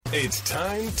It's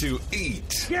time to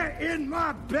eat. Get in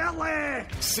my belly!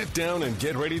 Sit down and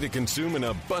get ready to consume an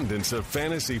abundance of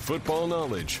fantasy football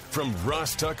knowledge from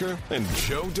Ross Tucker and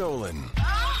Joe Dolan.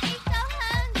 Oh, I'm so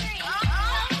hungry.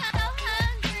 I'm so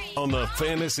hungry. On the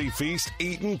Fantasy Feast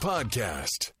Eatin'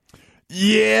 Podcast.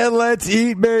 Yeah, let's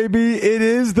eat, baby. It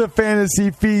is the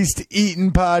Fantasy Feast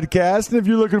Eatin' Podcast. And if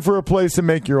you're looking for a place to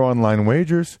make your online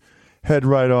wagers, head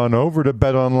right on over to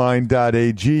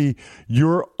betonline.ag.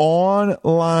 Your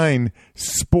online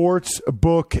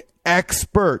sportsbook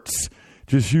experts.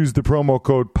 Just use the promo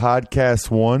code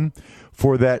podcast1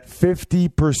 for that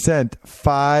 50%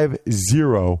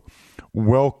 50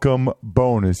 welcome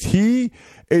bonus. He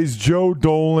is Joe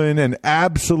Dolan, an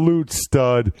absolute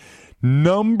stud,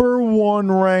 number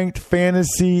one ranked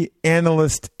fantasy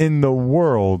analyst in the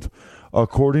world,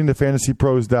 according to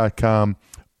fantasypros.com,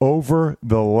 over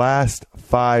the last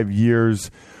 5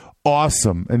 years.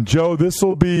 Awesome. And Joe, this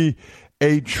will be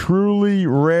a truly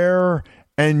rare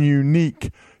and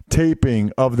unique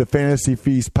taping of the Fantasy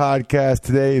Feast podcast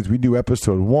today as we do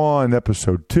episode 1,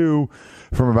 episode 2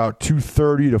 from about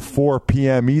 2:30 to 4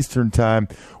 p.m. Eastern time.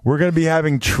 We're going to be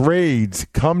having trades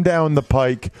come down the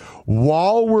pike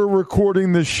while we're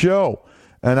recording the show,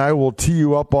 and I will tee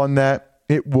you up on that.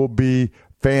 It will be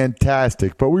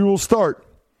fantastic. But we will start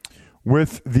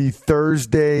with the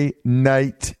Thursday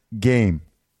night game.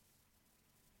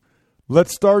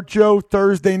 Let's start, Joe.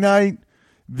 Thursday night,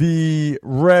 the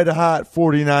red-hot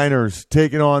 49ers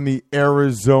taking on the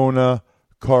Arizona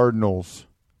Cardinals.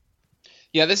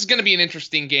 Yeah, this is going to be an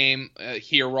interesting game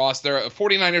here, Ross. The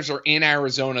 49ers are in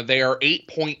Arizona. They are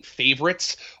 8-point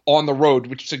favorites on the road,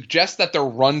 which suggests that their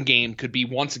run game could be,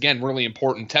 once again, really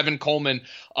important. Tevin Coleman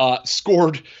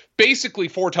scored basically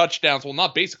 4 touchdowns. Well,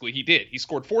 not basically, he did. He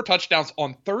scored 4 touchdowns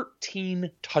on 13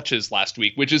 touches last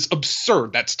week, which is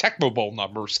absurd. That's Tecmo Bowl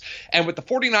numbers. And with the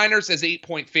 49ers as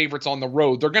 8-point favorites on the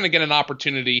road, they're going to get an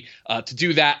opportunity to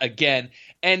do that again.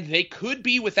 And they could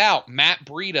be without Matt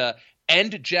Breida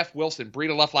and Jeff Wilson.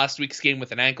 Breida left last week's game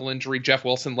with an ankle injury. Jeff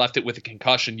Wilson left it with a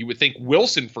concussion. You would think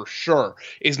Wilson for sure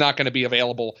is not going to be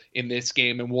available in this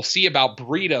game. And we'll see about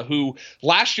Breida, who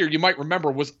last year, you might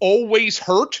remember, was always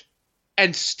hurt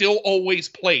and still always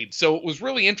played. So it was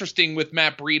really interesting with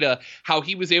Matt Breida how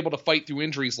he was able to fight through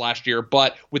injuries last year.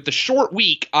 But with the short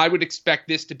week, I would expect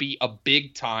this to be a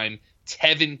big-time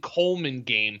Tevin Coleman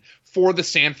game for the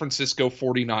San Francisco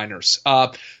 49ers.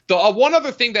 The one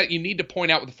other thing that you need to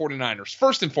point out with the 49ers,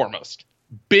 first and foremost,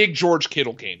 big George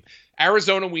Kittle game.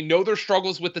 Arizona, we know their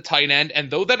struggles with the tight end,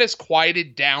 and though that has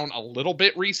quieted down a little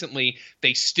bit recently,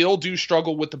 they still do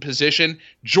struggle with the position.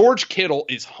 George Kittle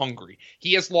is hungry.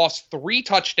 He has lost 3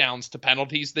 touchdowns to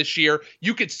penalties this year.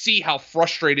 You could see how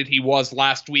frustrated he was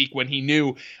last week when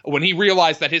he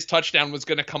realized that his touchdown was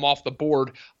going to come off the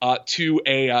board to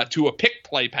a pick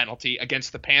play penalty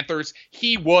against the Panthers.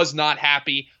 He was not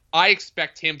happy. I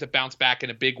expect him to bounce back in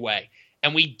a big way.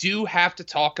 And we do have to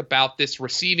talk about this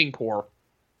receiving core.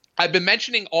 I've been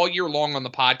mentioning all year long on the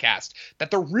podcast that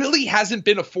there really hasn't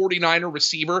been a 49er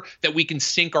receiver that we can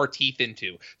sink our teeth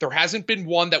into. There hasn't been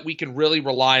one that we can really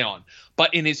rely on.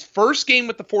 But in his first game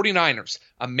with the 49ers,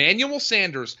 Emmanuel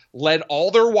Sanders led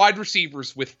all their wide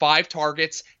receivers with 5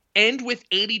 targets and with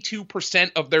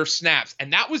 82% of their snaps.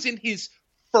 And that was in his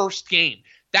first game.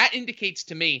 That indicates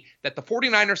to me that the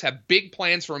 49ers have big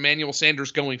plans for Emmanuel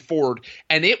Sanders going forward,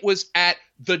 and it was at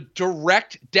the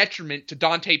direct detriment to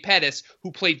Dante Pettis,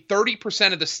 who played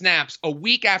 30% of the snaps a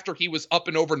week after he was up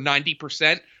and over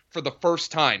 90% for the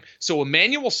first time. So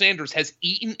Emmanuel Sanders has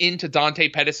eaten into Dante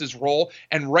Pettis' role,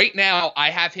 and right now I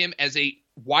have him as a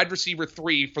wide receiver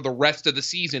 3 for the rest of the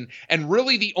season, and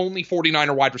really the only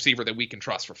 49er wide receiver that we can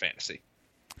trust for fantasy.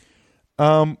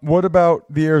 What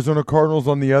about the Arizona Cardinals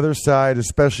on the other side,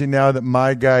 especially now that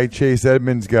my guy Chase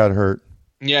Edmonds got hurt?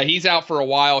 Yeah, he's out for a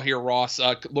while here, Ross.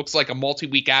 Looks like a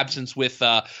multi-week absence with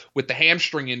the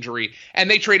hamstring injury, and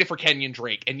they traded for Kenyon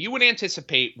Drake. And you would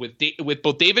anticipate with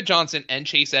both David Johnson and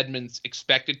Chase Edmonds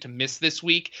expected to miss this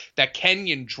week that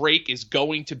Kenyon Drake is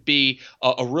going to be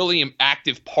a really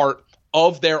active part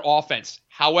of their offense.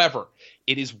 However,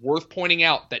 it is worth pointing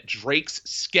out that Drake's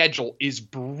schedule is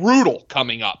brutal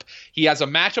coming up. He has a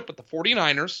matchup with the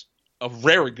 49ers, a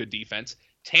very good defense,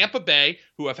 Tampa Bay,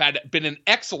 who have been an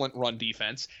excellent run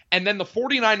defense, and then the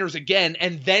 49ers again,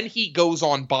 and then he goes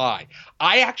on bye.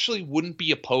 I actually wouldn't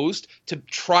be opposed to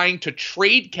trying to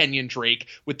trade Kenyon Drake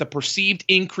with the perceived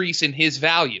increase in his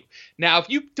value. Now, if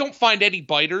you don't find any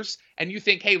biters and you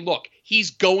think, hey, look,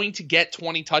 he's going to get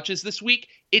 20 touches this week,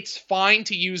 it's fine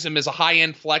to use him as a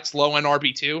high-end flex, low-end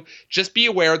RB2. Just be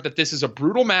aware that this is a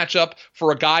brutal matchup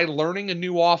for a guy learning a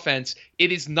new offense.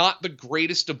 It is not the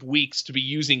greatest of weeks to be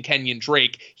using Kenyon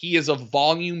Drake. He is a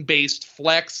volume-based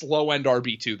flex, low-end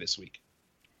RB2 this week.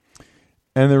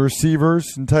 And the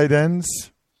receivers and tight ends?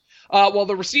 Well,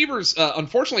 the receivers,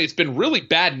 unfortunately, it's been really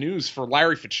bad news for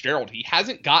Larry Fitzgerald. He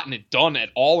hasn't gotten it done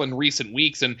at all in recent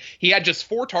weeks, and he had just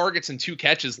 4 targets and 2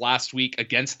 catches last week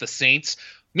against the Saints.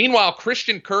 Meanwhile,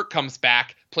 Christian Kirk comes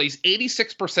back, plays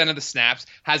 86% of the snaps,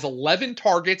 has 11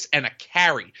 targets and a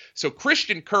carry. So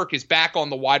Christian Kirk is back on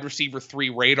the wide receiver 3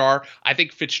 radar. I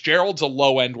think Fitzgerald's a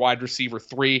low-end wide receiver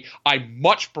 3. I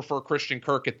much prefer Christian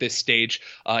Kirk at this stage.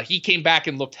 He came back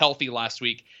and looked healthy last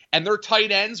week. And their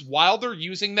tight ends, while they're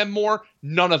using them more,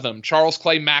 none of them, Charles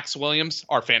Clay, Max Williams,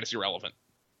 are fantasy relevant.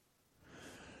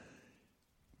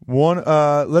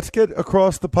 Let's get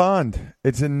across the pond.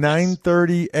 It's a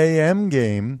 9:30 a.m.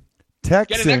 game.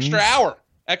 Texans. Get an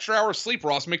extra hour of sleep,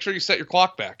 Ross. Make sure you set your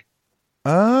clock back.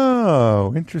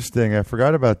 Oh, interesting. I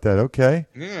forgot about that. Okay.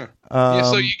 Yeah.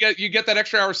 So you get that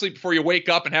extra hour of sleep before you wake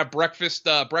up and have breakfast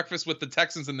with the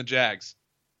Texans and the Jags.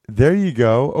 There you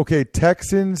go. Okay,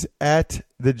 Texans at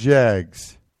the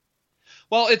Jags.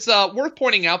 Well, it's worth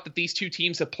pointing out that these two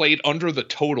teams have played under the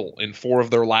total in 4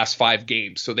 of their last 5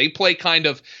 games. So they play kind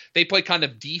of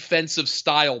defensive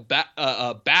style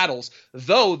battles,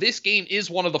 though this game is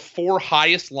one of the 4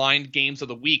 highest lined games of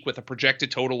the week with a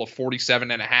projected total of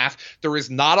 47.5. There is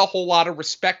not a whole lot of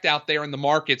respect out there in the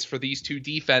markets for these two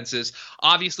defenses.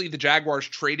 Obviously, the Jaguars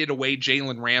traded away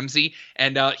Jalen Ramsey,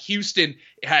 and Houston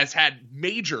has had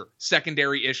major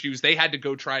secondary issues. They had to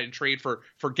go try and trade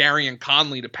for Gary and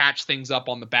Conley to patch things up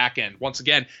on the back end. Once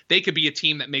again, they could be a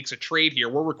team that makes a trade here.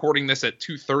 We're recording this at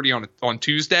 2:30 on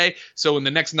Tuesday, so in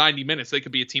the next 90 minutes, they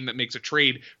could be a team that makes a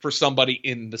trade for somebody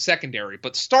in the secondary.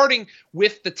 But starting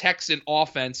with the Texan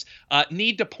offense,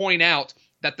 need to point out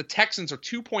that the Texans are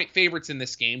 2-point favorites in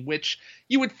this game, which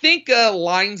you would think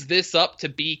lines this up to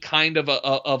be kind of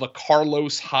a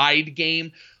Carlos Hyde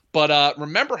game. But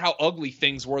remember how ugly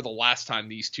things were the last time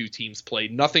these two teams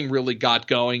played. Nothing really got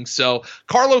going. So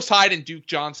Carlos Hyde and Duke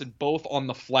Johnson both on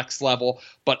the flex level.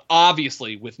 But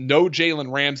obviously, with no Jalen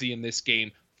Ramsey in this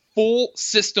game, full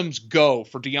systems go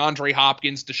for DeAndre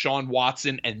Hopkins, Deshaun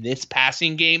Watson, and this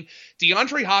passing game.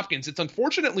 DeAndre Hopkins, it's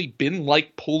unfortunately been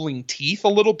like pulling teeth a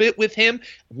little bit with him.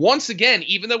 Once again,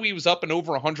 even though he was up and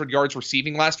over 100 yards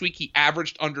receiving last week, he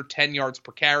averaged under 10 yards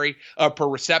per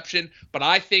reception. But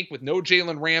I think with no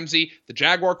Jalen Ramsey, the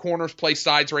Jaguar corners play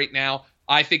sides right now.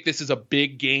 I think this is a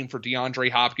big game for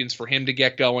DeAndre Hopkins for him to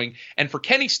get going. And for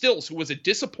Kenny Stills, who was a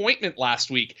disappointment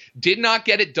last week, did not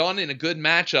get it done in a good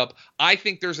matchup. I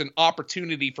think there's an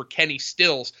opportunity for Kenny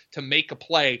Stills to make a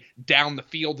play down the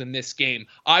field in this game.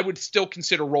 I would still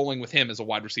consider rolling with him as a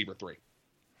wide receiver 3.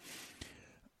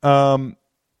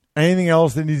 Anything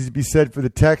else that needs to be said for the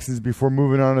Texans before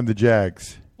moving on to the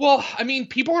Jags? Well, I mean,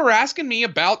 people are asking me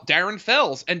about Darren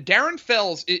Fells, and Darren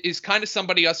Fells is kind of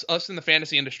somebody us in the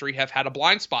fantasy industry have had a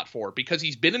blind spot for because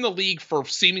he's been in the league for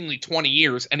seemingly 20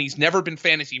 years and he's never been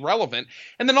fantasy relevant.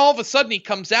 And then all of a sudden he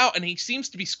comes out and he seems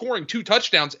to be scoring 2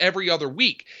 touchdowns every other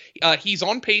week. He's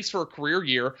on pace for a career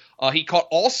year. He caught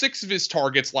all 6 of his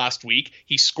targets last week.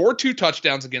 He scored 2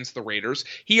 touchdowns against the Raiders.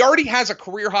 He already has a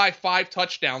career high 5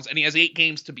 touchdowns and he has 8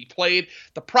 games to be played.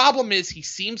 The problem is he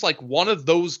seems like one of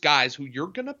those guys who you're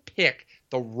going to pick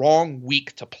the wrong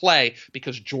week to play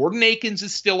because Jordan Akins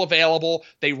is still available.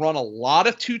 They run a lot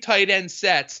of 2 tight end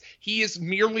sets. He is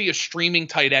merely a streaming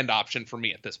tight end option for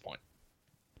me at this point.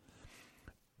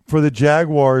 For the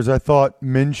Jaguars, I thought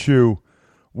Minshew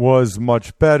was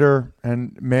much better.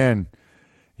 And, man,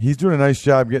 he's doing a nice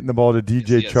job getting the ball to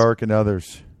DJ Chark and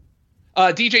others.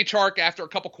 DJ Chark, after a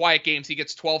couple quiet games, he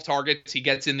gets 12 targets. He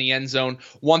gets in the end zone.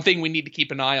 One thing we need to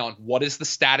keep an eye on, what is the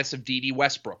status of Dede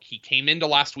Westbrook? He came into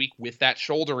last week with that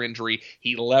shoulder injury.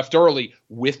 He left early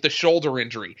with the shoulder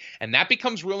injury. And that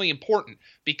becomes really important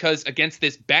because against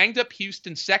this banged-up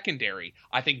Houston secondary,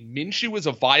 I think Minshew is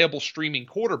a viable streaming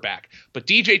quarterback. But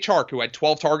DJ Chark, who had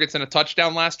 12 targets and a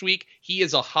touchdown last week, he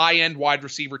is a high-end wide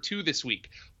receiver 2 this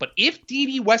week. But if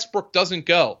Dede Westbrook doesn't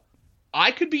go,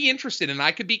 I could be interested and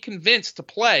I could be convinced to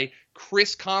play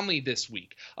Chris Conley this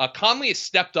week. Conley has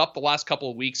stepped up the last couple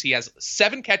of weeks. He has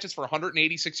 7 catches for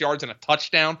 186 yards and a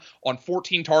touchdown on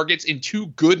 14 targets in 2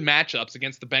 good matchups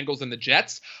against the Bengals and the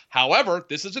Jets. However,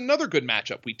 this is another good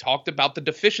matchup. We talked about the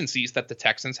deficiencies that the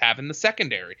Texans have in the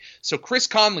secondary. So Chris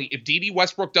Conley, if Dede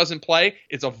Westbrook doesn't play,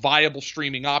 is a viable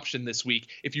streaming option this week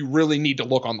if you really need to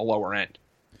look on the lower end.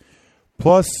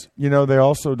 Plus, they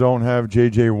also don't have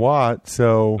J.J. Watt,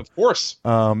 so of course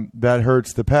that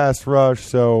hurts the pass rush.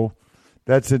 So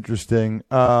That's interesting.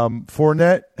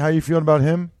 Fournette, how you feeling about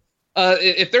him?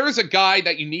 If there is a guy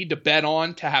that you need to bet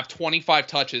on to have 25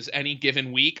 touches any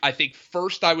given week, I think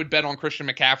first I would bet on Christian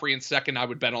McCaffrey, and second I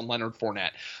would bet on Leonard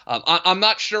Fournette. I'm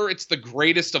not sure it's the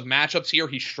greatest of matchups here.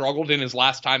 He struggled in his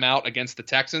last time out against the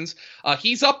Texans.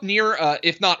 He's up near,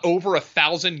 if not over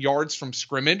 1,000 yards from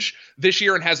scrimmage this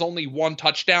year and has only one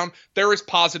touchdown. There is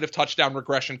positive touchdown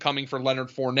regression coming for Leonard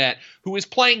Fournette, who is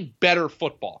playing better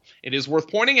football. It is worth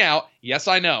pointing out, yes,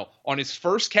 I know, on his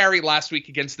first carry last week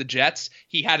against the Jets,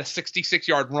 he had a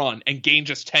 66-yard run and gained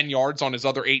just 10 yards on his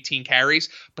other 18 carries.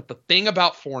 But the thing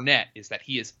about Fournette is that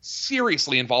he is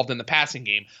seriously involved in the passing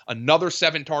game. Another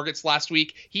 7 targets last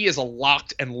week. He is a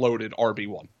locked and loaded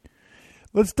RB1.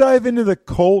 Let's dive into the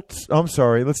Colts.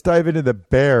 Let's dive into the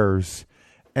Bears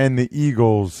and the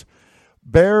Eagles.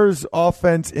 Bears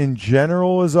offense in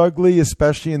general is ugly,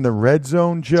 especially in the red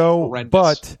zone, Joe. Horrendous.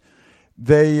 But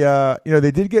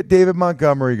they did get David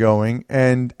Montgomery going,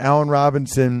 and Allen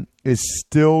Robinson is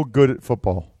still good at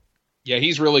football. Yeah,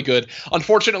 he's really good.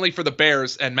 Unfortunately for the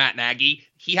Bears and Matt Nagy,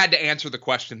 he had to answer the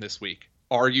question this week.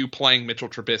 Are you playing Mitchell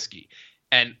Trubisky?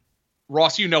 And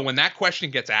Ross, when that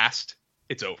question gets asked,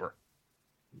 it's over.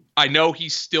 I know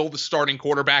he's still the starting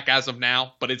quarterback as of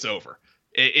now, but it's over.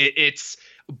 It's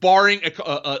barring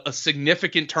a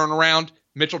significant turnaround.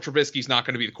 Mitchell Trubisky's not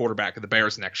going to be the quarterback of the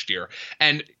Bears next year.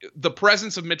 And the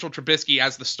presence of Mitchell Trubisky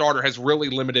as the starter has really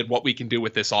limited what we can do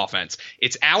with this offense.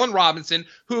 It's Allen Robinson,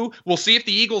 who we'll see if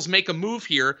the Eagles make a move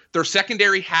here. Their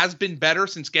secondary has been better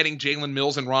since getting Jalen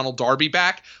Mills and Ronald Darby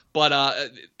back. But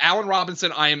Allen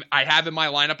Robinson, I have in my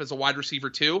lineup as a wide receiver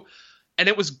too. And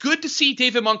it was good to see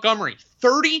David Montgomery.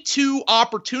 32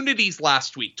 opportunities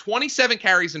last week, 27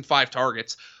 carries and 5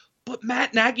 targets. But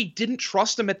Matt Nagy didn't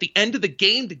trust him at the end of the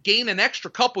game to gain an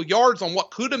extra couple yards on what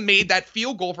could have made that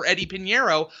field goal for Eddie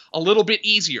Pinheiro a little bit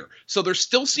easier. So there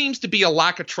still seems to be a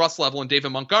lack of trust level in David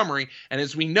Montgomery. And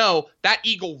as we know, that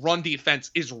Eagle run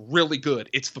defense is really good.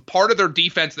 It's the part of their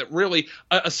defense that really,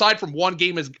 aside from one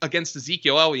game against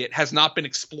Ezekiel Elliott, has not been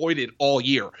exploited all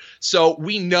year. So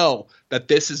we know that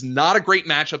this is not a great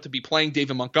matchup to be playing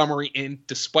David Montgomery in,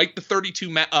 despite the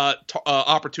 32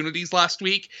 opportunities last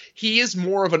week. He is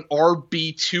more of an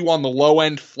RB2 on the low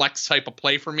end flex type of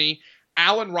play for me.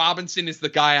 Allen Robinson is the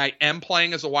guy I am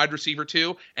playing as a wide receiver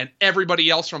too, and everybody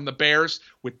else from the Bears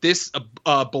with this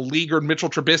beleaguered Mitchell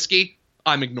Trubisky,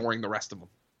 I'm ignoring the rest of them.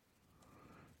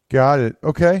 Got it.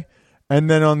 Okay. And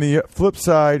then on the flip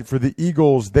side for the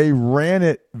Eagles, they ran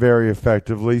it very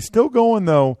effectively. Still going,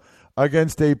 though,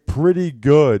 against a pretty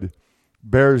good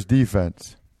Bears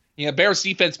defense. Yeah, Bears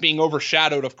defense being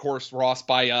overshadowed, of course, Ross,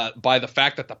 by the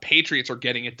fact that the Patriots are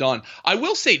getting it done. I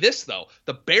will say this, though.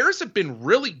 The Bears have been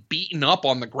really beaten up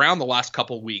on the ground the last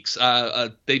couple of weeks.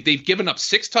 They've given up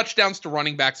 6 touchdowns to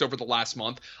running backs over the last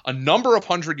month, a number of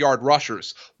 100-yard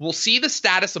rushers. We'll see the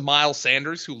status of Miles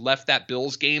Sanders, who left that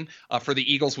Bills game for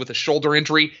the Eagles with a shoulder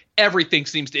injury. Everything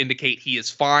seems to indicate he is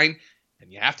fine.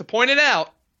 And you have to point it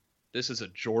out, this is a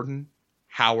Jordan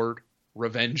Howard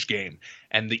revenge game.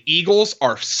 And the Eagles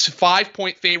are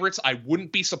 5-point favorites. I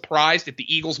wouldn't be surprised if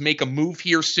the Eagles make a move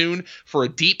here soon for a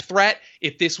deep threat.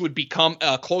 If this would become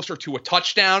closer to a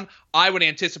touchdown, I would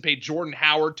anticipate Jordan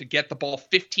Howard to get the ball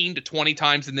 15 to 20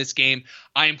 times in this game.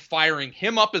 I am firing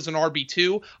him up as an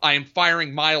RB2. I am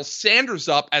firing Miles Sanders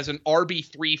up as an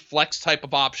RB3 flex type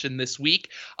of option this week.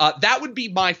 That would be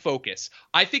my focus.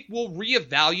 I think we'll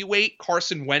reevaluate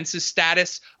Carson Wentz's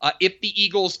status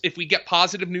if we get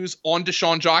positive news on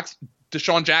Deshaun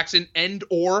Jackson, and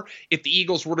or if the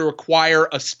Eagles were to acquire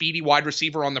a speedy wide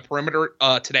receiver on the perimeter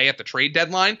today at the trade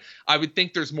deadline. I would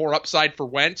think there's more upside for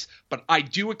Wentz, but I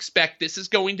do expect this is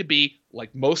going to be,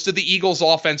 like most of the Eagles'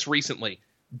 offense recently,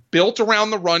 built around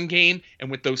the run game and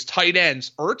with those tight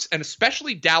ends, Ertz and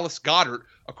especially Dallas Goedert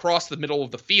across the middle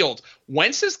of the field.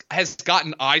 Wentz has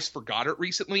gotten eyes for Goedert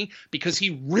recently because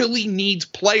he really needs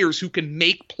players who can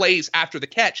make plays after the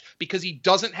catch because he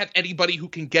doesn't have anybody who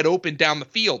can get open down the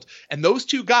field. And those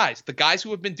two guys, the guys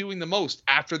who have been doing the most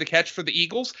after the catch for the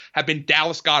Eagles, have been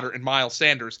Dallas Goedert and Miles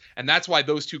Sanders. And that's why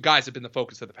those two guys have been the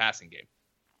focus of the passing game.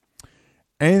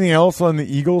 Anything else on the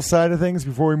Eagles side of things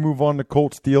before we move on to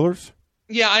Colts Steelers?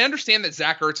 Yeah, I understand that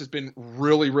Zach Ertz has been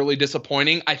really, really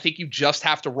disappointing. I think you just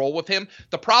have to roll with him.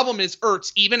 The problem is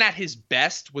Ertz, even at his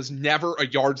best, was never a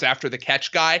yards after the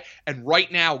catch guy. And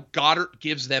right now, Goddard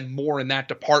gives them more in that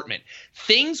department.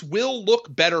 Things will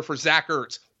look better for Zach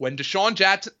Ertz when Deshaun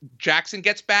Jackson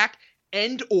gets back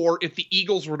and or if the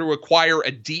Eagles were to acquire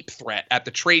a deep threat at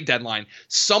the trade deadline,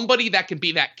 somebody that can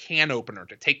be that can opener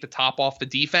to take the top off the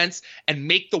defense and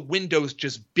make the windows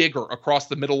just bigger across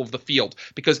the middle of the field,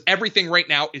 because everything right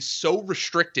now is so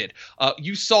restricted.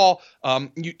 You saw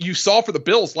for the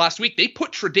Bills last week, they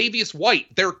put Tre'Davious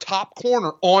White, their top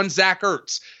corner, on Zach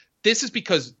Ertz. This is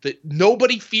because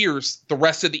nobody fears the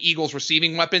rest of the Eagles'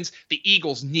 receiving weapons. The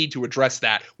Eagles need to address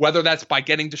that, whether that's by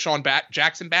getting Deshaun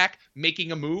Jackson back,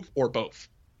 making a move, or both.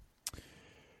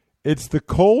 It's the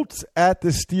Colts at the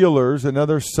Steelers,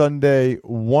 another Sunday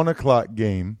 1 o'clock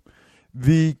game.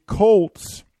 The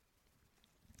Colts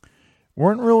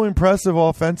weren't real impressive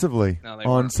offensively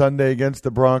on Sunday against the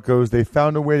Broncos. They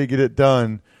found a way to get it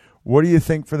done. What do you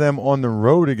think for them on the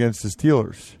road against the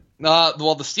Steelers?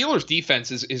 Well, the Steelers'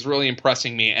 defense is really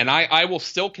impressing me, and I will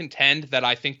still contend that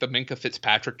I think the Minkah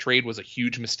Fitzpatrick trade was a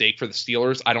huge mistake for the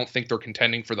Steelers. I don't think they're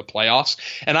contending for the playoffs,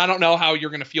 and I don't know how you're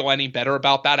going to feel any better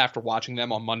about that after watching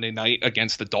them on Monday night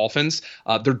against the Dolphins.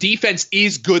 Their defense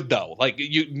is good, though.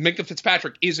 Minkah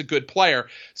Fitzpatrick is a good player,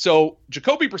 so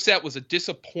Jacoby Brissett was a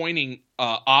disappointing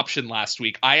option last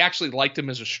week. I actually liked him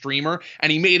as a streamer,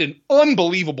 and he made an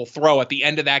unbelievable throw at the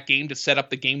end of that game to set up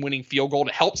the game-winning field goal,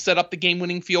 to help set up the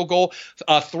game-winning field goal,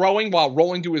 throwing while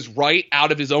rolling to his right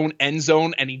out of his own end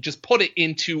zone, and he just put it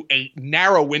into a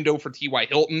narrow window for T.Y.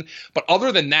 Hilton. But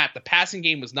other than that, the passing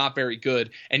game was not very good,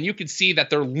 and you could see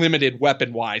that they're limited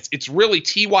weapon-wise. It's really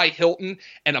T.Y. Hilton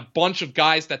and a bunch of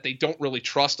guys that they don't really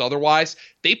trust otherwise.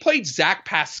 They played Zach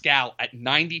Pascal at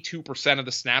 92% of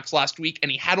the snaps last week,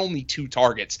 and he had only 2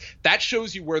 targets. That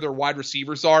shows you where their wide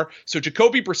receivers are. So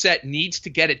Jacoby Brissett needs to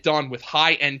get it done with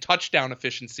high-end touchdown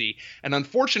efficiency. And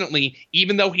unfortunately,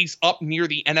 even though he's up near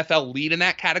the NFL lead in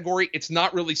that category, it's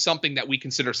not really something that we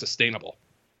consider sustainable.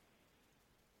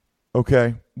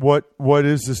 Okay. What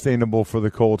is sustainable for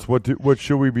the Colts? What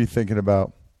should we be thinking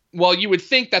about? Well, you would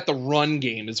think that the run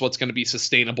game is what's going to be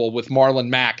sustainable with Marlon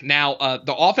Mack. Now,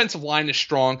 the offensive line is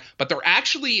strong, but they're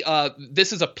actually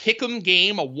this is a pick'em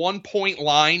game, a 1-point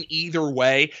line either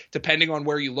way, depending on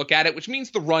where you look at it, which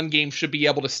means the run game should be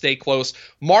able to stay close.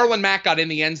 Marlon Mack got in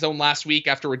the end zone last week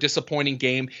after a disappointing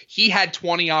game. He had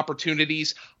 20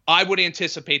 opportunities. I would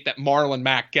anticipate that Marlon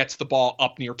Mack gets the ball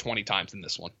up near 20 times in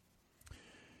this one.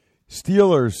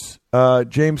 Steelers,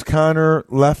 James Conner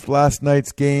left last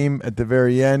night's game at the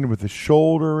very end with a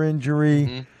shoulder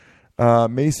injury.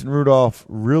 Mm-hmm. Mason Rudolph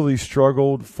really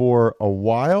struggled for a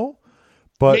while.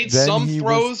 But made some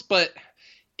throws, but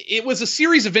it was a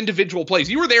series of individual plays.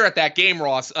 You were there at that game,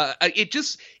 Ross.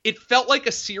 It felt like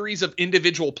a series of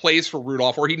individual plays for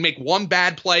Rudolph, where he'd make one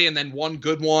bad play and then one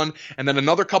good one, and then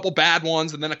another couple bad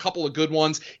ones, and then a couple of good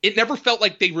ones. It never felt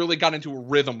like they really got into a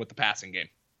rhythm with the passing game.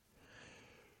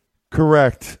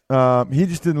 Correct. He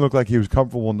just didn't look like he was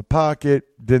comfortable in the pocket.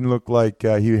 Didn't look like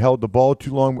he held the ball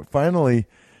too long. But finally,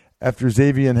 after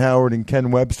Xavier Howard and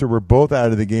Ken Webster were both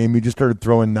out of the game, he just started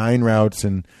throwing 9 routes,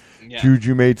 and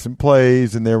Juju made some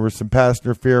plays, and there was some pass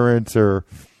interference or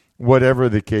whatever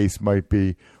the case might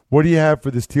be. What do you have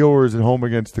for the Steelers at home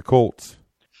against the Colts?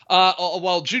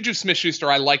 Well, Juju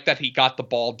Smith-Schuster, I like that he got the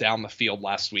ball down the field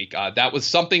last week. That was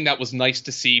something that was nice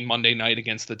to see Monday night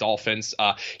against the Dolphins.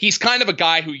 He's kind of a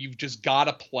guy who you've just got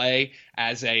to play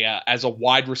as a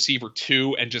wide receiver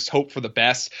too, and just hope for the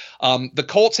best. The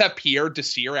Colts have Pierre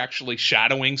Desir actually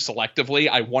shadowing selectively.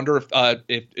 I wonder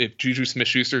if Juju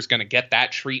Smith-Schuster is going to get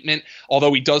that treatment,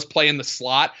 although he does play in the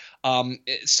slot.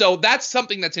 So that's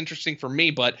something that's interesting for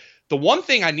me, but the one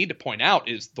thing I need to point out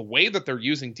is the way that they're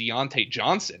using Deontay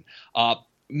Johnson.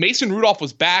 Mason Rudolph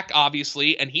was back,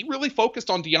 obviously, and he really focused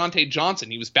on Deontay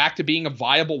Johnson. He was back to being a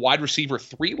viable wide receiver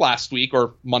 3 last week,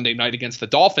 or Monday night against the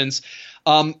Dolphins.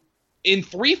 In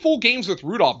 3 full games with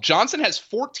Rudolph, Johnson has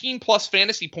 14-plus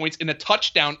fantasy points and a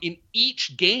touchdown in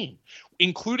each game,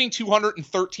 including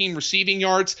 213 receiving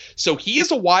yards. So he is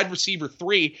a wide receiver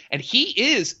 3, and he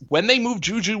is, when they move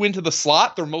Juju into the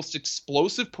slot, their most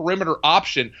explosive perimeter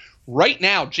option. Right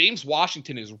now, James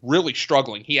Washington is really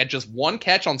struggling. He had just 1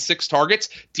 catch on 6 targets.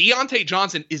 Deontay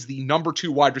Johnson is the number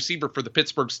 2 wide receiver for the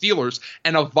Pittsburgh Steelers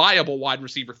and a viable wide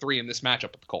receiver 3 in this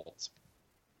matchup with the Colts.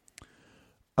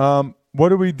 What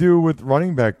do we do with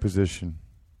running back position?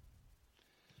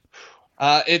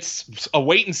 It's a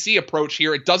wait-and-see approach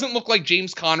here. It doesn't look like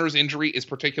James Conner's injury is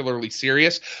particularly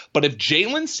serious, but if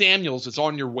Jalen Samuels is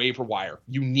on your waiver wire,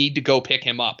 you need to go pick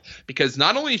him up, because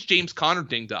not only is James Conner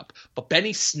dinged up, but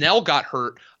Benny Snell got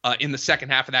hurt in the second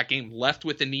half of that game, left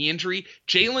with a knee injury.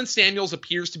 Jalen Samuels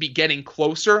appears to be getting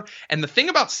closer, and the thing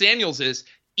about Samuels is,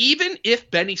 even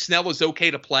if Benny Snell is okay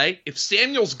to play, if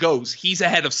Samuels goes, he's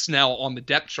ahead of Snell on the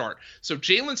depth chart. So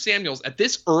Jalen Samuels, at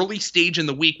this early stage in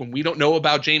the week when we don't know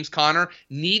about James Conner,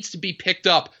 needs to be picked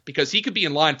up because he could be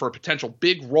in line for a potential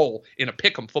big role in a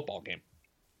pick'em football game.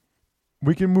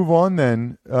 We can move on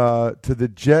then to the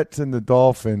Jets and the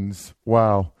Dolphins.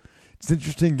 Wow. It's an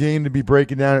interesting game to be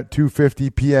breaking down at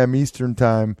 2:50 p.m. Eastern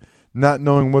time, not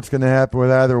knowing what's going to happen with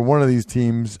either one of these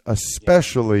teams,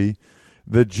 especially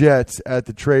the Jets at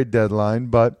the trade deadline.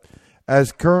 But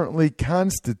as currently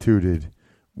constituted,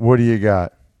 what do you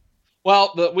got?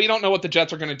 Well, we don't know what the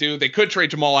Jets are going to do. They could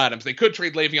trade Jamal Adams. They could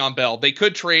trade Le'Veon Bell. They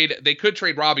could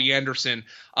trade Robbie Anderson.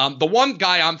 The one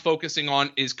guy I'm focusing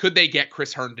on is could they get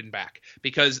Chris Herndon back?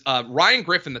 Because Ryan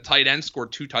Griffin, the tight end,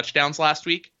 scored 2 touchdowns last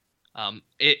week.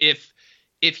 If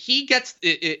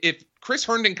Chris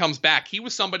Herndon comes back, he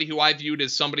was somebody who I viewed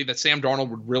as somebody that Sam Darnold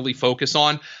would really focus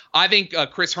on. I think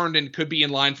Chris Herndon could be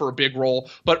in line for a big role,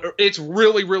 but it's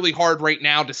really, really hard right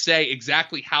now to say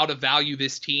exactly how to value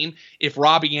this team if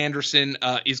Robbie Anderson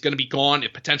is going to be gone,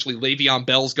 if potentially Le'Veon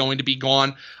Bell is going to be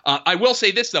gone. I will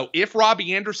say this, though. If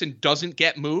Robbie Anderson doesn't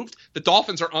get moved, the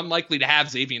Dolphins are unlikely to have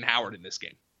Xavier Howard in this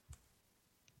game.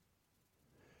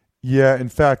 Yeah, in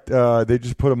fact, they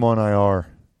just put him on IR.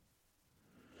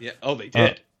 Yeah. Oh, they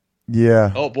did.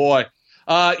 Yeah. Oh, boy.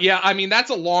 Yeah, I mean, that's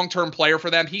a long-term player for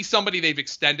them. He's somebody they've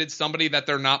extended, somebody that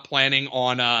they're not planning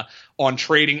on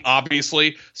trading,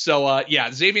 obviously. So, yeah,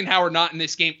 Xavier Howard not in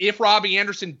this game. If Robbie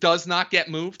Anderson does not get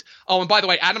moved. Oh, and by the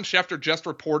way, Adam Schefter just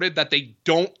reported that they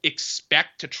don't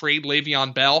expect to trade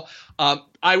Le'Veon Bell.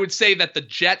 I would say that the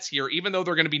Jets here, even though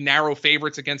they're going to be narrow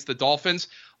favorites against the Dolphins,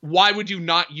 why would you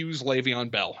not use Le'Veon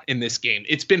Bell in this game?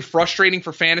 It's been frustrating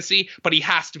for fantasy, but he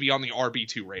has to be on the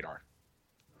RB2 radar.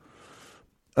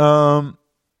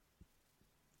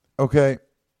 Okay.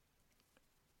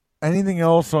 Anything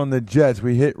else on the Jets?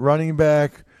 We hit running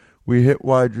back. We hit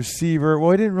wide receiver. Well,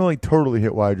 we didn't really totally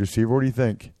hit wide receiver. What do you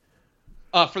think?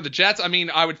 For the Jets, I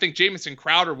mean, I would think Jamison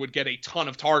Crowder would get a ton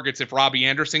of targets if Robbie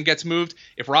Anderson gets moved.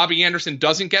 If Robbie Anderson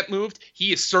doesn't get moved,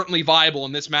 he is certainly viable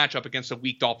in this matchup against a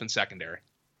weak Dolphins secondary.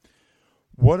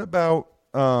 What about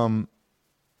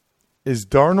is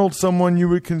Darnold someone you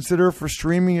would consider for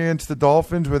streaming against the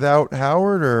Dolphins without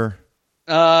Howard, or?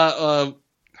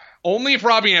 Only if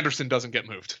Robbie Anderson doesn't get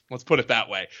moved. Let's put it that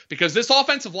way. Because this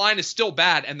offensive line is still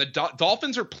bad, and the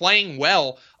Dolphins are playing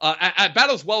well, about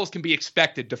as well as can be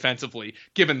expected defensively,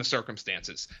 given the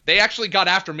circumstances. They actually got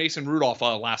after Mason Rudolph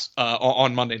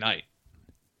on Monday night.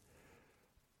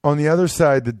 On the other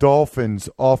side, the Dolphins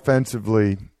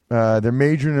offensively, they're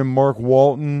majoring in Mark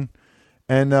Walton,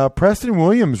 and Preston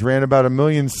Williams ran about 1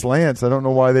 million slants. I don't know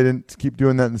why they didn't keep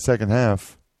doing that in the second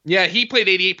half. Yeah, he played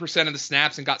 88% of the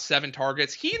snaps and got 7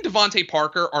 targets. He and Devontae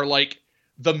Parker are like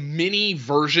the mini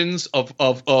versions of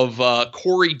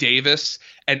Corey Davis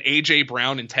and A.J.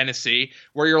 Brown in Tennessee,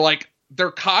 where you're like, they're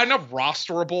kind of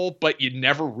rosterable, but you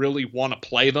never really want to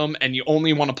play them, and you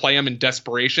only want to play them in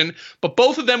desperation. But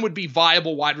both of them would be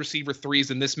viable wide receiver 3s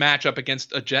in this matchup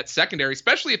against a Jets secondary,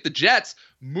 especially if the Jets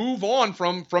move on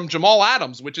from Jamal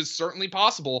Adams, which is certainly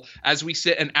possible as we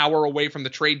sit an hour away from the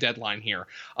trade deadline here.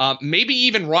 Maybe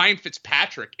even Ryan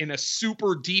Fitzpatrick in a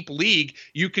super deep league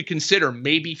you could consider,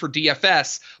 maybe for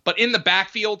DFS. But in the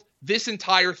backfield, this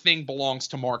entire thing belongs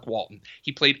to Mark Walton.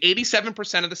 He played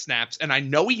 87% of the snaps, and I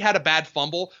know he had a bad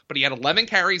fumble, but he had 11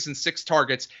 carries and 6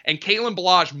 targets, and Kalen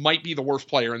Ballage might be the worst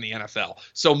player in the NFL.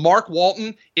 So Mark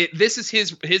Walton, this is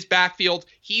his backfield.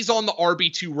 He's on the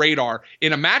RB2 radar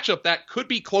in a matchup that could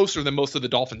be closer than most of the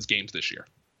Dolphins games this year.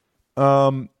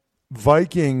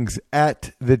 Vikings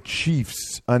at the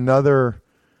Chiefs, another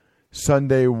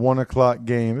Sunday 1 o'clock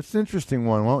game. It's an interesting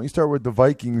one. Why don't you start with the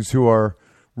Vikings, who are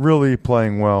really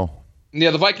playing well?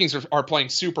 Yeah, the Vikings are playing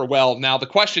super well. Now, the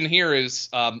question here is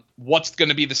what's going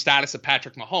to be the status of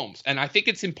Patrick Mahomes? And I think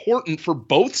it's important for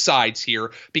both sides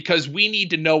here because we need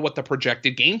to know what the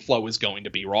projected game flow is going to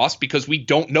be, Ross, because we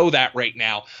don't know that right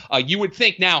now. You would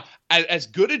think now, as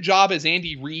good a job as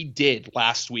Andy Reid did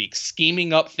last week,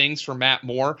 scheming up things for Matt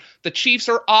Moore, the Chiefs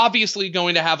are obviously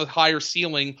going to have a higher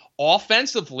ceiling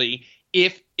offensively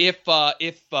if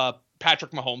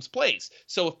Patrick Mahomes plays.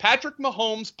 So if Patrick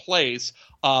Mahomes plays,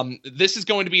 this is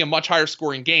going to be a much higher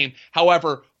scoring game.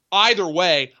 However, either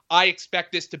way, I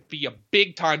expect this to be a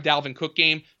big-time Dalvin Cook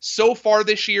game. So far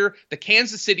this year, the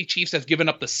Kansas City Chiefs have given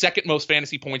up the second most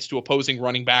fantasy points to opposing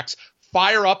running backs.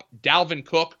 Fire up Dalvin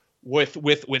Cook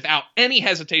without any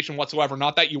hesitation whatsoever.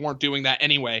 Not that you weren't doing that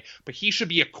anyway, but he should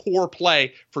be a core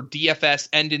play for DFS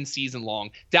and in season long.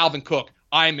 Dalvin Cook,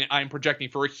 I'm projecting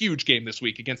for a huge game this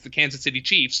week against the Kansas City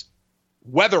Chiefs,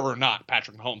 whether or not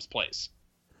Patrick Mahomes plays.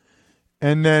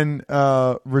 And then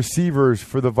receivers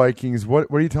for the Vikings.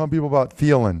 What are you telling people about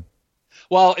Thielen?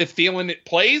 Well, if Thielen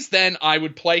plays, then I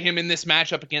would play him in this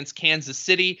matchup against Kansas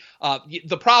City.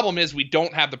 The problem is we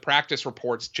don't have the practice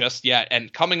reports just yet,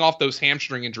 and coming off those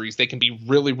hamstring injuries, they can be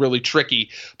really, really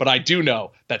tricky. But I do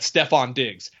know that Stephon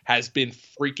Diggs has been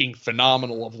freaking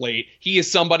phenomenal of late. He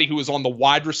is somebody who is on the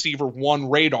wide receiver 1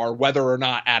 radar, whether or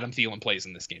not Adam Thielen plays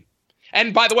in this game.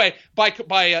 And by the way,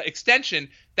 by extension,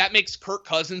 that makes Kirk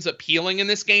Cousins appealing in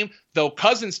this game, though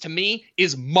Cousins, to me,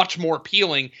 is much more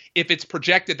appealing if it's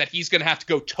projected that he's going to have to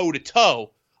go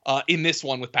toe-to-toe in this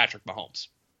one with Patrick Mahomes.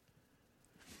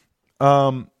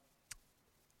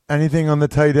 Anything on the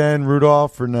tight end,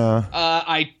 Rudolph, or no?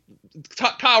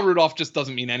 Kyle Rudolph just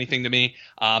doesn't mean anything to me.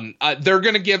 They're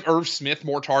going to give Irv Smith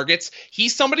more targets.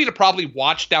 He's somebody to probably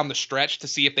watch down the stretch to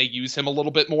see if they use him a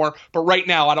little bit more. But right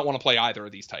now, I don't want to play either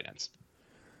of these tight ends.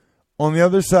 On the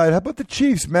other side, how about the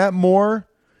Chiefs? Matt Moore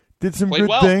did some good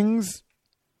things.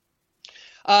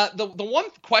 The one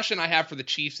question I have for the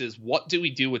Chiefs is, what do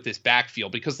we do with this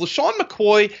backfield? Because LaShawn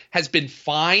McCoy has been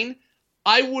fine.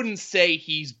 I wouldn't say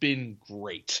he's been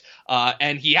great.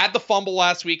 And he had the fumble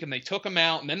last week, and they took him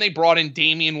out, and then they brought in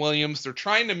Damian Williams. They're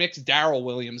trying to mix Darrell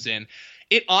Williams in.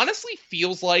 It honestly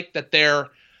feels like that they're,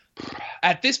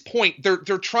 at this point, they're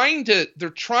trying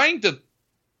to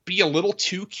be a little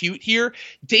too cute here.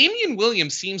 Damian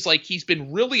Williams seems like he's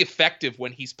been really effective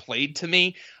when he's played to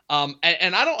me.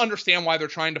 And I don't understand why they're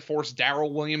trying to force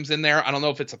Darrell Williams in there. I don't know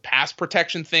if it's a pass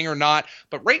protection thing or not.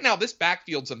 But right now, this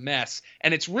backfield's a mess.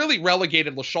 And it's really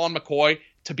relegated LaShawn McCoy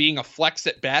to being a flex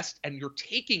at best. And you're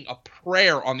taking a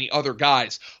prayer on the other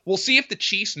guys. We'll see if the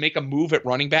Chiefs make a move at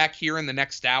running back here in the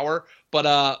next hour. But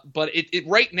it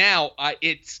right now,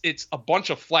 it's a bunch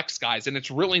of flex guys, and it's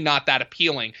really not that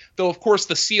appealing. Though, of course,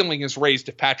 the ceiling is raised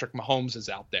if Patrick Mahomes is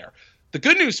out there. The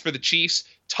good news for the Chiefs,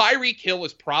 Tyreek Hill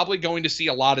is probably going to see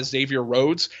a lot of Xavier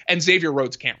Rhodes, and Xavier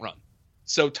Rhodes can't run.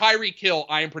 So Tyreek Hill,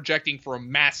 I am projecting for a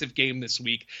massive game this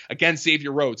week against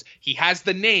Xavier Rhodes. He has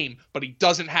the name, but he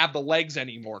doesn't have the legs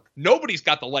anymore. Nobody's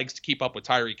got the legs to keep up with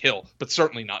Tyreek Hill, but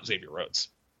certainly not Xavier Rhodes.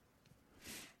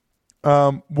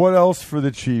 What else for the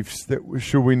Chiefs that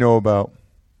should we know about?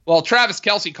 Well, Travis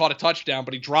Kelce caught a touchdown,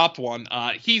 but he dropped one.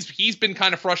 He's been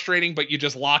kind of frustrating, but you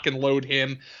just lock and load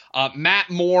him.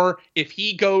 Matt Moore, if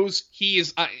he goes,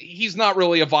 he's not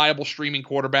really a viable streaming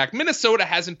quarterback. Minnesota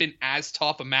hasn't been as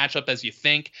tough a matchup as you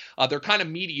think. They're kind of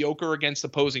mediocre against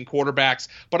opposing quarterbacks,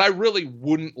 but I really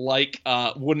wouldn't like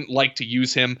to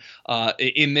use him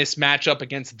in this matchup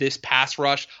against this pass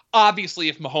rush. Obviously,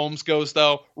 if Mahomes goes,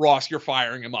 though, Ross, you're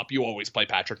firing him up. You always play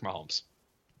Patrick Mahomes.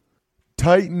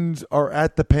 Titans are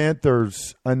at the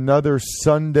Panthers. Another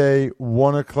Sunday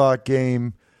 1:00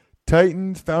 game.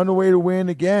 Titans found a way to win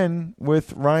again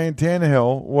with Ryan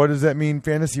Tannehill. What does that mean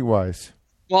fantasy-wise?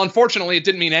 Well, unfortunately, it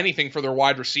didn't mean anything for their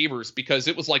wide receivers because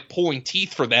it was like pulling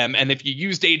teeth for them. And if you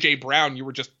used A.J. Brown, you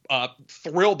were just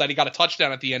thrilled that he got a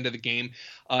touchdown at the end of the game.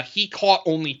 He caught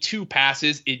only 2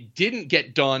 passes. It didn't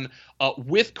get done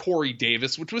with Corey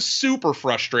Davis, which was super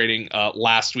frustrating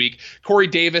last week. Corey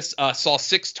Davis saw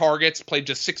 6 targets, played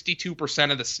just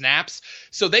 62% of the snaps.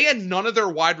 So they had none of their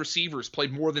wide receivers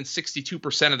played more than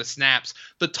 62% of the snaps.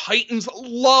 The Titans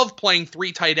love playing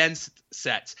 3 tight end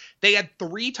sets. They had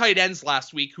 3 tight ends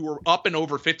last week who were up and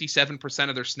over 57%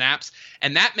 of their snaps,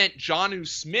 and that meant Jonnu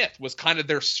Smith was kind of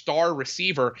their star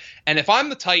receiver. And if I'm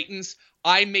the Titans,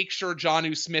 I make sure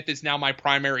Jonnu Smith is now my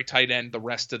primary tight end the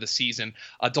rest of the season.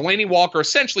 Delaney Walker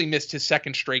essentially missed his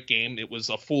 2nd straight game. It was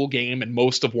a full game and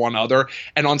most of one other.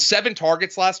 And on 7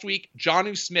 targets last week,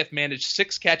 Jonnu Smith managed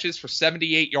 6 catches for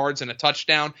 78 yards and a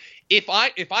touchdown. If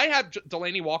I have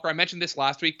Delaney Walker, I mentioned this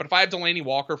last week, but if I have Delaney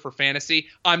Walker for fantasy,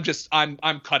 I'm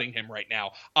cutting him right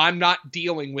now. I'm not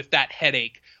dealing with that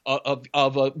headache of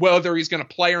whether he's going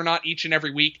to play or not each and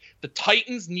every week. The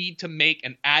Titans need to make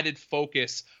an added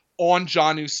focus on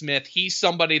Jonnu Smith. He's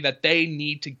somebody that they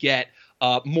need to get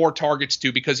more targets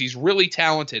to because he's really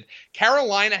talented.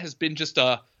 Carolina has been just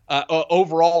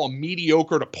overall a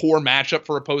mediocre to poor matchup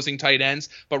for opposing tight ends,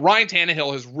 but Ryan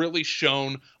Tannehill has really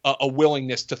shown a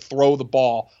willingness to throw the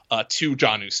ball to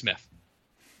Jonnu Smith.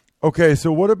 Okay,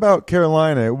 so what about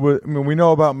Carolina? We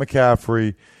know about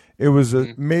McCaffrey. It was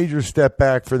a major step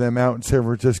back for them out in San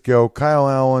Francisco. Kyle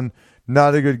Allen,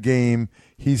 not a good game.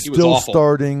 He's still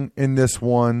starting in this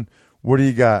one. What do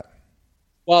you got?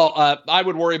 Well, I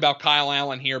would worry about Kyle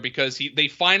Allen here because they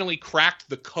finally cracked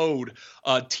the code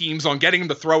teams on getting him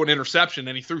to throw an interception,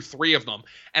 and he threw 3 of them.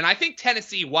 And I think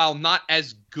Tennessee, while not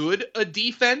as good a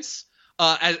defense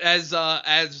as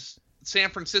San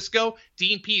Francisco,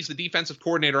 Dean Pease, the defensive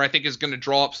coordinator, I think is going to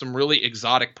draw up some really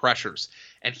exotic pressures.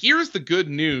 And here's the good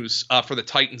news for the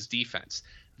Titans defense.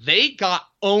 They got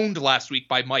owned last week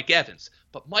by Mike Evans,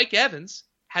 but Mike Evans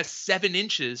has 7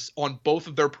 inches on both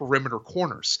of their perimeter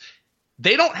corners.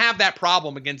 They don't have that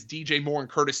problem against DJ Moore and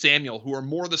Curtis Samuel, who are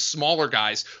more the smaller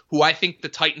guys who I think the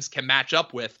Titans can match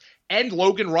up with. And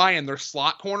Logan Ryan, their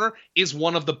slot corner, is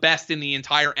one of the best in the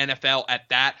entire NFL at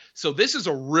that. So this is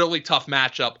a really tough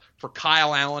matchup for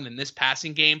Kyle Allen in this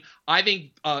passing game. I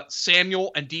think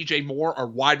Samuel and DJ Moore are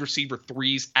wide receiver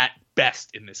 3s at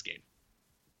best in this game.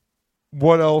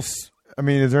 What else? I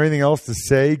mean, is there anything else to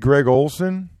say? Greg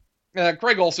Olsen?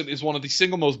 Greg Olsen is one of the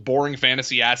single most boring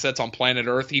fantasy assets on planet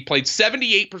Earth. He played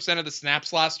 78% of the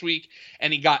snaps last week,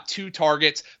 and he got 2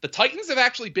 targets. The Titans have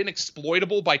actually been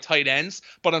exploitable by tight ends,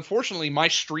 but unfortunately, my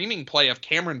streaming play of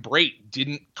Cameron Brate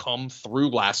didn't come through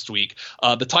last week.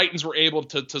 The Titans were able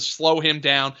to slow him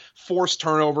down, force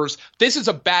turnovers. This is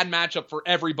a bad matchup for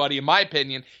everybody, in my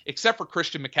opinion, except for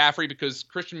Christian McCaffrey, because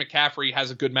Christian McCaffrey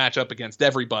has a good matchup against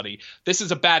everybody. This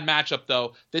is a bad matchup,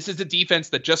 though. This is a defense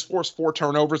that just forced 4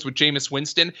 turnovers with Jameis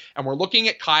Winston, and we're looking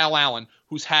at Kyle Allen,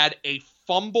 who's had a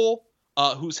fumble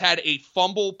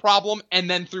problem and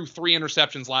then threw 3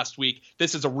 interceptions last week.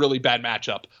 This is a really bad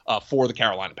matchup for the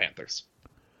Carolina Panthers.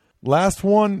 Last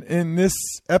one in this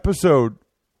episode,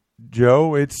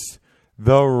 Joe. It's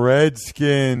the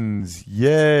Redskins.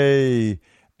 Yay.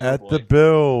 At the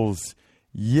Bills.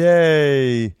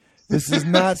 Yay. This does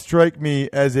not strike me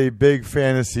as a big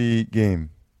fantasy game.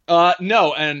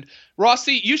 No, and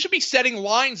Rossi, you should be setting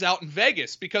lines out in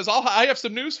Vegas because I have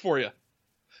some news for you.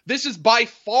 This is by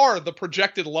far the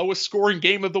projected lowest scoring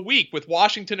game of the week, with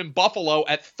Washington and Buffalo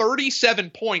at 37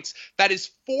 points. That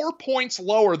is 4 points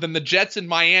lower than the Jets in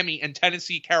Miami and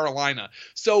Tennessee, Carolina.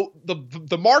 So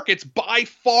the markets by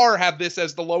far have this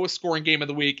as the lowest scoring game of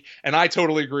the week, and I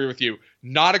totally agree with you.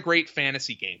 Not a great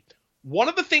fantasy game. One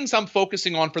of the things I'm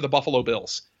focusing on for the Buffalo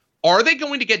Bills, are they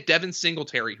going to get Devin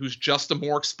Singletary, who's just a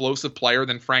more explosive player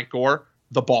than Frank Gore,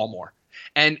 the ball more?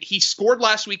 And he scored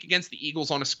last week against the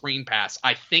Eagles on a screen pass.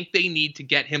 I think they need to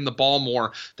get him the ball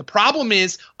more. The problem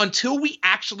is, until we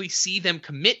actually see them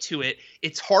commit to it,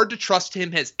 it's hard to trust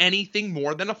him as anything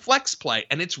more than a flex play,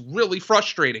 and it's really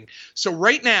frustrating. So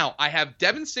right now, I have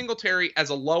Devin Singletary as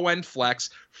a low-end flex,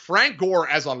 Frank Gore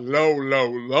as a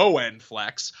low-end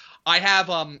flex. I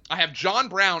have John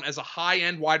Brown as a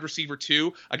high-end wide receiver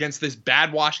 2 against this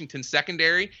bad Washington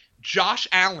secondary. Josh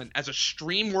Allen as a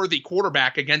stream-worthy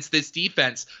quarterback against this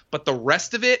defense, but the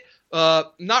rest of it,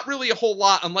 not really a whole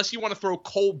lot, unless you want to throw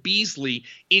Cole Beasley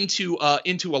into a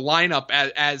lineup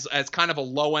as kind of a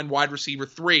low-end wide receiver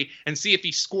 3 and see if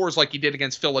he scores like he did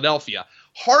against Philadelphia.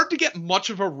 Hard to get much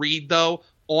of a read, though,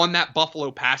 on that Buffalo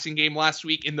passing game last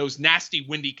week in those nasty,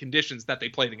 windy conditions that they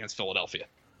played against Philadelphia.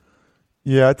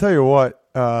 Yeah, I tell you what,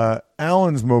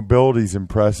 Allen's mobility is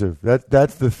impressive.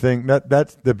 That's the thing.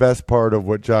 That's the best part of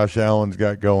what Josh Allen's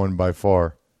got going by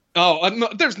far. Oh,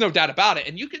 there's no doubt about it.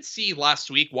 And you could see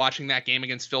last week watching that game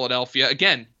against Philadelphia,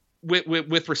 again,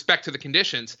 with respect to the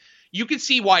conditions, you could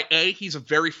see why, A, he's a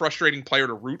very frustrating player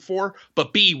to root for,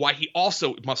 but B, why he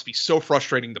also must be so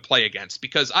frustrating to play against.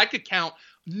 Because I could count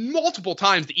multiple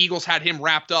times the Eagles had him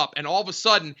wrapped up, and all of a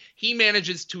sudden he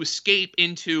manages to escape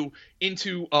into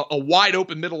a wide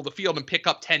open middle of the field and pick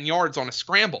up 10 yards on a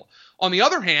scramble. On the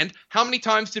other hand, how many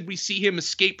times did we see him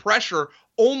escape pressure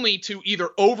only to either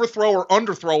overthrow or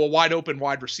underthrow a wide open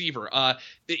wide receiver?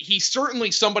 He's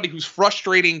certainly somebody who's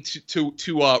frustrating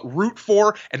to root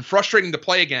for and frustrating to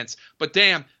play against, but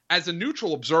damn, as a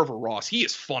neutral observer, Ross, he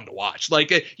is fun to watch. Like,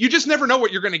 you just never know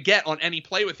what you're going to get on any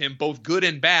play with him, both good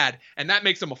and bad, and that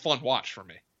makes him a fun watch for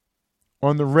me.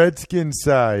 On the Redskins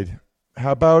side,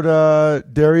 how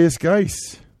about Darius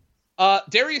Geis?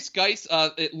 Darius Geis,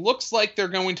 it looks like they're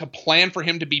going to plan for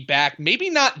him to be back,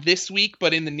 maybe not this week,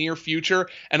 but in the near future.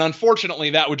 And unfortunately,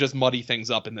 that would just muddy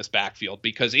things up in this backfield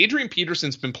because Adrian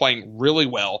Peterson's been playing really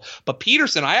well. But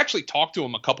Peterson, I actually talked to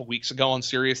him a couple weeks ago on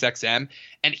SiriusXM,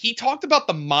 and he talked about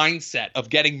the mindset of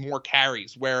getting more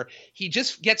carries where he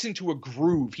just gets into a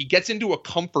groove. He gets into a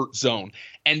comfort zone.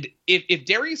 And if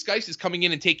Darius Geis is coming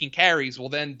in and taking carries, well,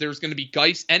 then there's going to be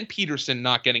Geis and Peterson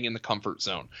not getting in the comfort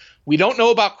zone. We don't know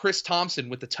about Chris Thompson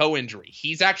with the toe injury.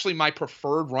 He's actually my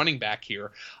preferred running back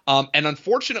here. And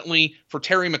unfortunately for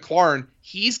Terry McLaurin,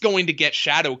 he's going to get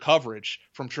shadow coverage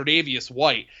from Tre'Davious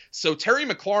White. So Terry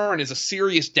McLaurin is a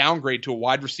serious downgrade to a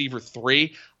wide receiver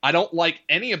 3. I don't like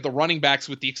any of the running backs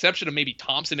with the exception of maybe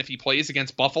Thompson if he plays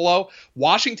against Buffalo.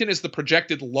 Washington is the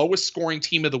projected lowest scoring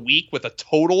team of the week with a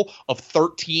total of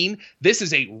 13. This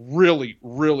is a really,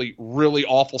 really, really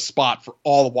awful spot for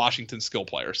all of Washington's skill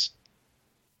players.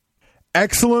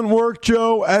 Excellent work,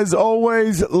 Joe. As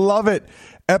always, love it.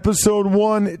 Episode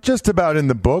 1, just about in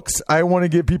the books. I want to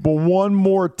give people one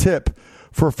more tip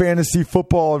for fantasy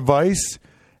football advice,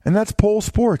 and that's Poll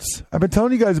Sports. I've been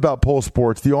telling you guys about Poll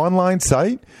Sports, the online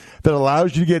site that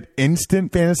allows you to get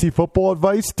instant fantasy football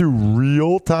advice through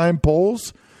real-time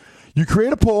polls. You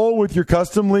create a poll with your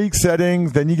custom league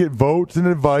settings, then you get votes and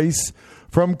advice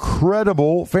from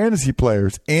credible fantasy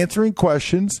players answering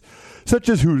questions such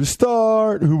as who to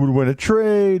start, who would win a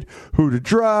trade, who to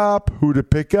drop, who to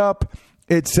pick up,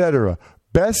 etc.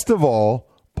 Best of all,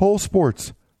 Poll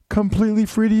Sports, completely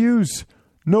free to use.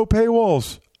 No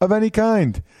paywalls of any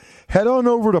kind. Head on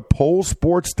over to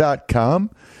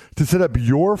pollsports.com to set up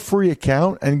your free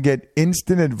account and get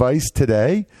instant advice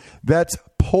today. That's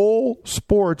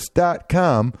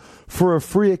pollsports.com for a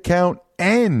free account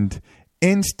and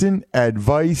instant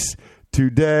advice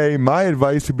today. My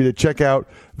advice would be to check out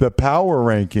the power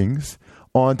rankings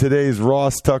on today's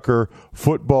Ross Tucker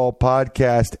Football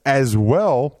Podcast, as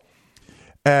well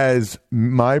as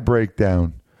my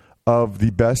breakdown of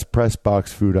the best press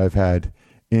box food I've had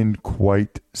in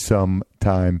quite some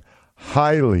time.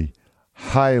 Highly,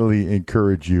 highly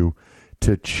encourage you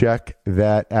to check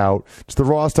that out. It's the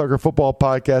Ross Tucker Football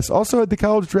Podcast. Also had the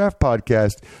College Draft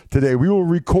Podcast today. We will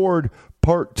record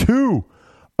part 2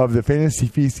 of the Fantasy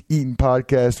Feast Eaten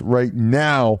podcast right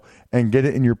now and get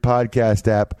it in your podcast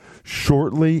app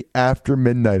shortly after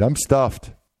midnight. I'm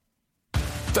stuffed.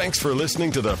 Thanks for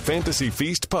listening to the Fantasy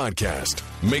Feast podcast.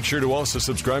 Make sure to also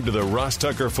subscribe to the Ross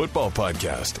Tucker Football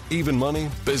Podcast, Even Money,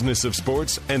 Business of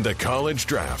Sports, and the College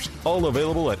Draft. All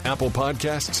available at Apple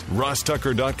Podcasts,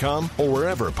 rosstucker.com, or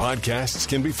wherever podcasts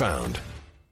can be found.